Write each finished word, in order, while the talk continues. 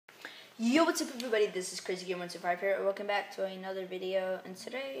Yo, what's up everybody, this is Crazy Gamer 125 here, welcome back to another video, and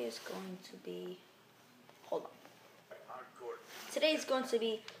today is going to be, today is going to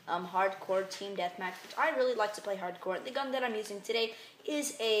be hardcore team deathmatch, which I really like to play hardcore. The gun that I'm using today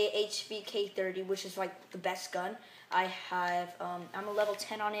is a HVK30, which is like the best gun. I have, I'm a level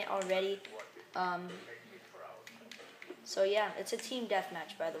 10 on it already, so yeah, it's a team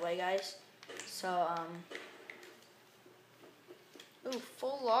deathmatch by the way guys, so ooh,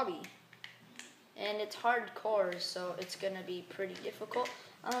 full lobby. And it's hardcore, so it's gonna be pretty difficult.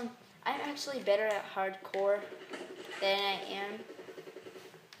 I'm actually better at hardcore than I am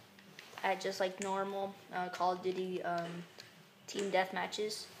at just like normal Call of Duty team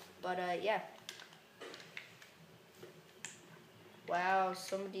deathmatches. But yeah. Wow,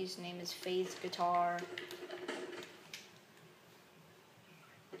 somebody's name is FaZe Guitar.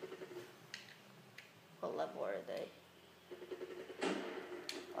 What level are they?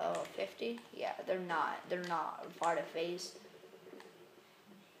 Oh, 50? Yeah, they're not part of FaZe.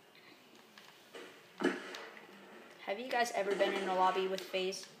 Have you guys ever been in a lobby with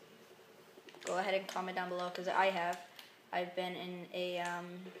FaZe? Go ahead and comment down below, because I have. I've been in a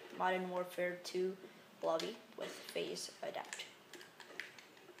Modern Warfare 2 lobby with FaZe Adapt.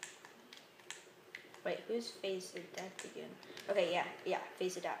 Wait, who's FaZe Adapt again? Okay, yeah,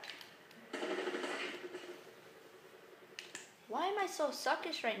 FaZe Adapt. Why am I so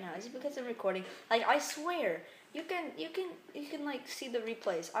suckish right now? Is it because I'm recording? Like, I swear, you can like see the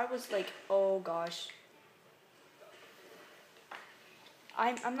replays. I was like, oh gosh.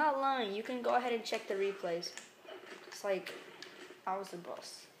 I'm not lying. You can go ahead and check the replays. It's like, I was the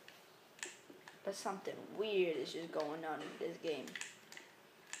boss. But something weird is just going on in this game.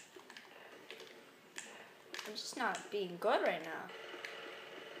 I'm just not being good right now.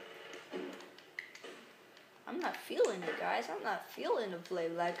 I'm not feeling it, guys. I'm not feeling to play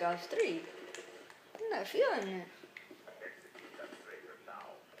Black Ops 3. I'm not feeling it.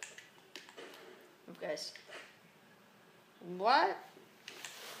 Oh, guys. What?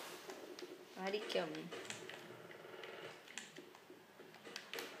 Why'd he kill me?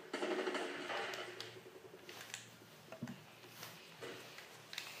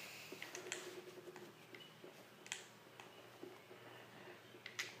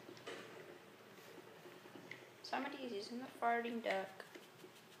 Somebody's using the farting duck.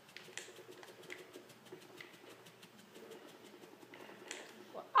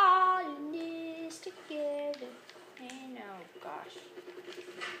 Well, all you need is together. And oh gosh.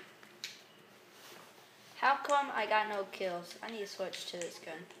 How come I got no kills? I need to switch to this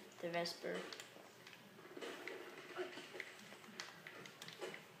gun, the Vesper.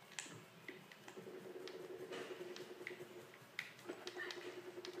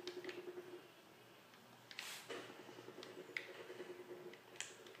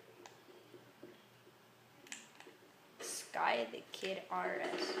 Sky the Kid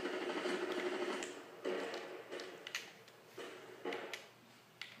RS.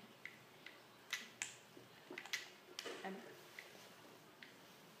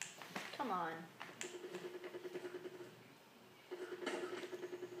 Come on.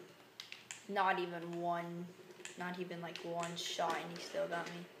 Not even like one shot, and he still got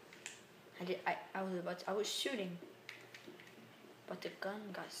me. I was shooting, but the gun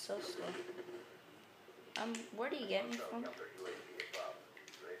got so slow. Where did he get me from?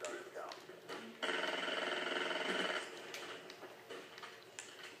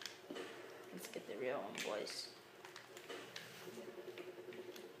 Let's get the real one, boys.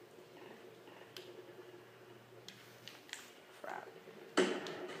 Crap.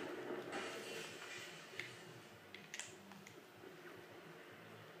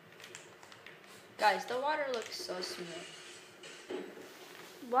 Guys, the water looks so smooth.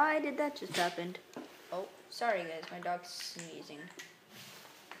 Why did that just happen? Oh, sorry guys, my dog's sneezing.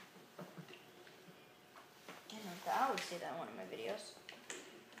 I would say that in one of my videos.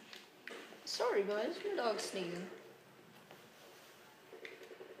 Sorry guys, my dog's sneezing.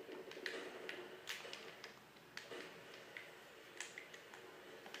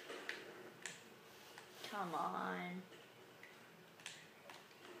 Come on.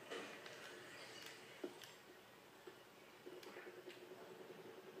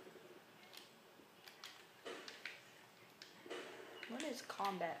 What is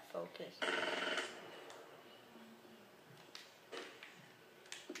combat focus?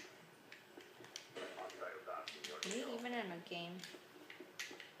 Are you even in a game?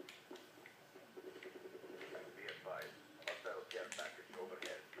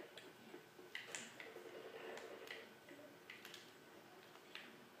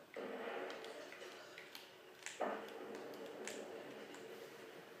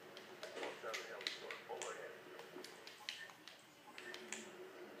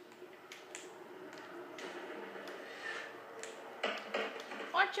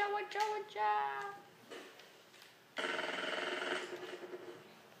 Watcha, watcha, watcha.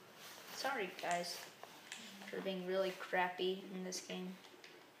 Sorry, guys, for being really crappy in this game.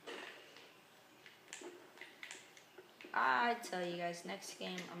 I tell you guys, next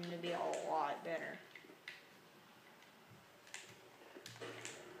game I'm gonna be a lot better.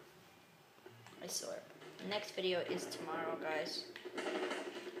 I swear. The next video is tomorrow, guys.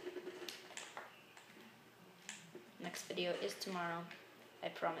 Next video is tomorrow. I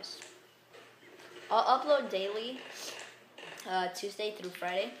promise. I'll upload daily, Tuesday through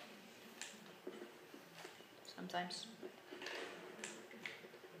Friday. Sometimes.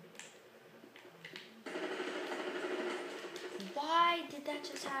 Why did that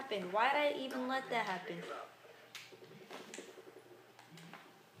just happen? Why did I even let that happen?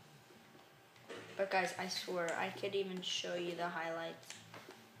 But guys, I swear, I could even show you the highlights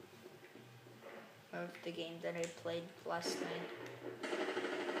of the game that I played last night.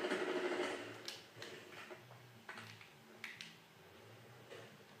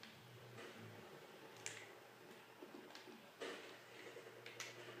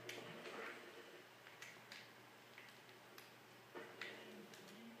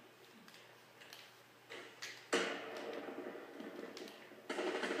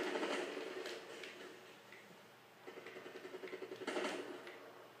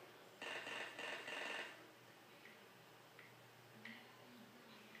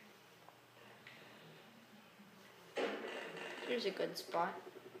 Here's a good spot.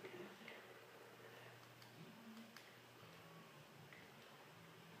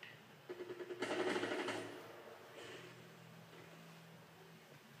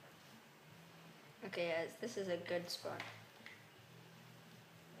 Okay, guys, this is a good spot.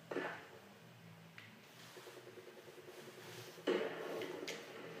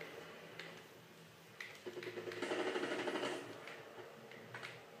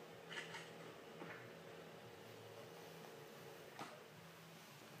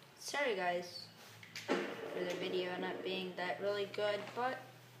 Sorry guys for the video not being that really good, but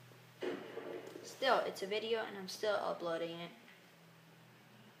still, it's a video and I'm still uploading it.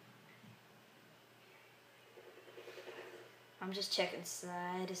 I'm just checking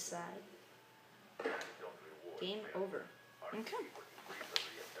side to side. Game over. Okay.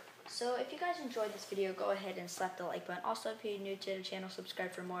 So if you guys enjoyed this video, go ahead and slap the like button. Also, if you're new to the channel,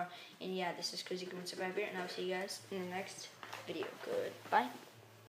 subscribe for more. And yeah, this is Crazy Green Survivor, and I'll see you guys in the next video. Goodbye.